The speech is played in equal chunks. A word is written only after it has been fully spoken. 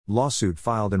Lawsuit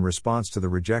filed in response to the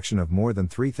rejection of more than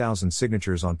 3,000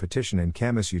 signatures on petition in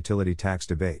Camas utility tax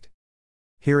debate.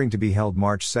 Hearing to be held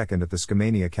March 2 at the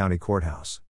Skamania County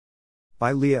Courthouse.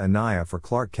 By Leah Anaya for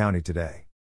Clark County Today.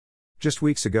 Just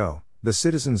weeks ago, the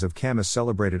citizens of Camas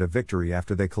celebrated a victory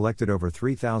after they collected over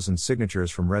 3,000 signatures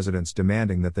from residents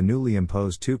demanding that the newly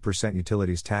imposed 2%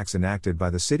 utilities tax enacted by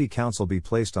the City Council be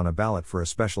placed on a ballot for a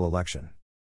special election.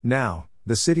 Now,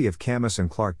 the City of Camas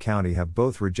and Clark County have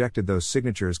both rejected those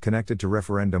signatures connected to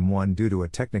Referendum 1 due to a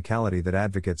technicality that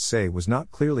advocates say was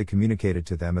not clearly communicated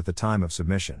to them at the time of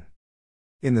submission.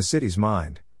 In the city's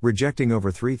mind, rejecting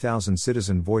over 3,000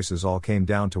 citizen voices all came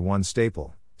down to one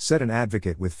staple, said an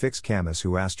advocate with Fix Camas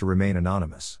who asked to remain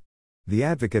anonymous. The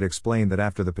advocate explained that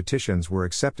after the petitions were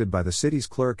accepted by the city's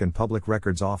clerk and public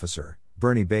records officer,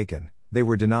 Bernie Bacon, they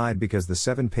were denied because the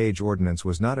 7-page ordinance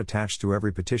was not attached to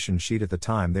every petition sheet at the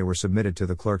time they were submitted to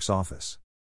the clerk's office.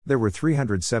 There were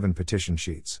 307 petition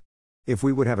sheets. If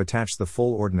we would have attached the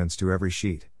full ordinance to every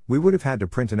sheet, we would have had to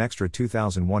print an extra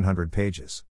 2,100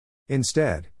 pages.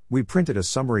 Instead, we printed a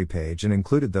summary page and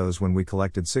included those when we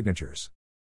collected signatures.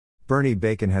 Bernie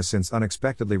Bacon has since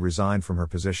unexpectedly resigned from her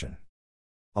position.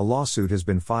 A lawsuit has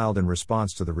been filed in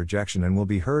response to the rejection and will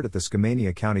be heard at the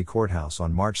Skamania County Courthouse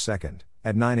on March 2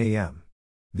 at 9 a.m.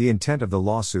 The intent of the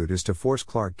lawsuit is to force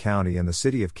Clark County and the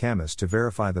City of Camas to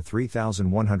verify the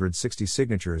 3,160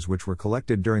 signatures which were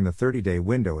collected during the 30-day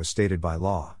window as stated by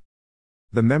law.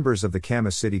 The members of the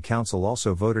Camas City Council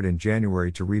also voted in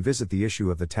January to revisit the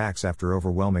issue of the tax after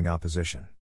overwhelming opposition.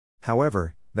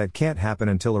 However, that can't happen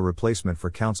until a replacement for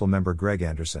Council member Greg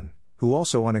Anderson, who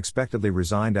also unexpectedly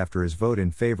resigned after his vote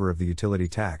in favor of the utility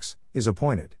tax, is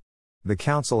appointed. The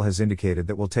Council has indicated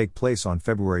that will take place on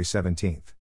February 17.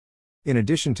 In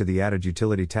addition to the added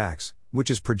utility tax,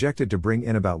 which is projected to bring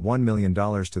in about $1 million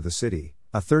to the city,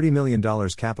 a $30 million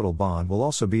capital bond will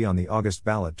also be on the August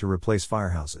ballot to replace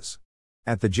firehouses.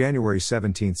 At the January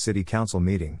 17 City Council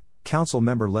meeting, Council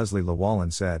member Leslie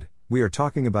Llewellyn said, "We are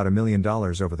talking about $1 million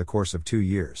over the course of 2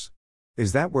 years.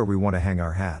 Is that where we want to hang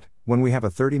our hat, when we have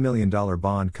a $30 million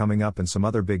bond coming up and some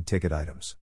other big-ticket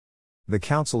items?" The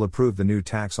Council approved the new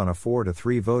tax on a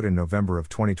 4-3 vote in November of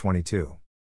 2022.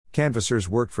 Canvassers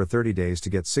worked for 30 days to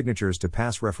get signatures to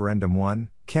pass Referendum 1,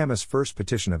 Camas' first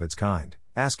petition of its kind,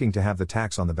 asking to have the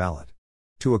tax on the ballot.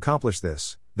 To accomplish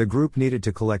this, the group needed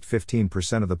to collect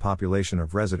 15% of the population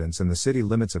of residents in the city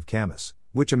limits of Camas,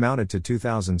 which amounted to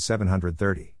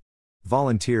 2,730.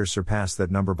 Volunteers surpassed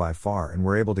that number by far and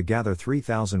were able to gather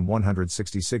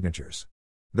 3,160 signatures.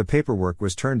 The paperwork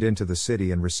was turned into the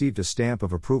city and received a stamp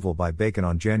of approval by Bacon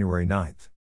on January 9.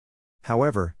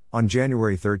 However, on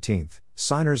January 13,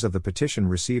 signers of the petition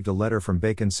received a letter from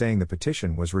Bacon saying the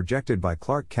petition was rejected by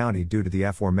Clark County due to the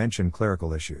aforementioned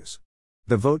clerical issues.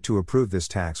 The vote to approve this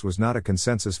tax was not a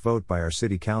consensus vote by our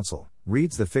city council,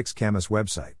 reads the Fix Camas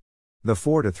website. The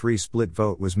 4-3 split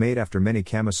vote was made after many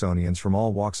Camasonians from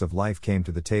all walks of life came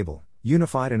to the table,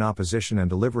 unified in opposition and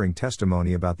delivering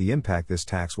testimony about the impact this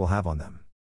tax will have on them.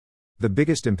 "The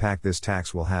biggest impact this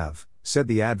tax will have," said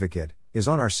the advocate, "is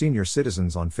on our senior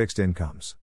citizens on fixed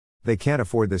incomes. They can't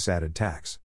afford this added tax.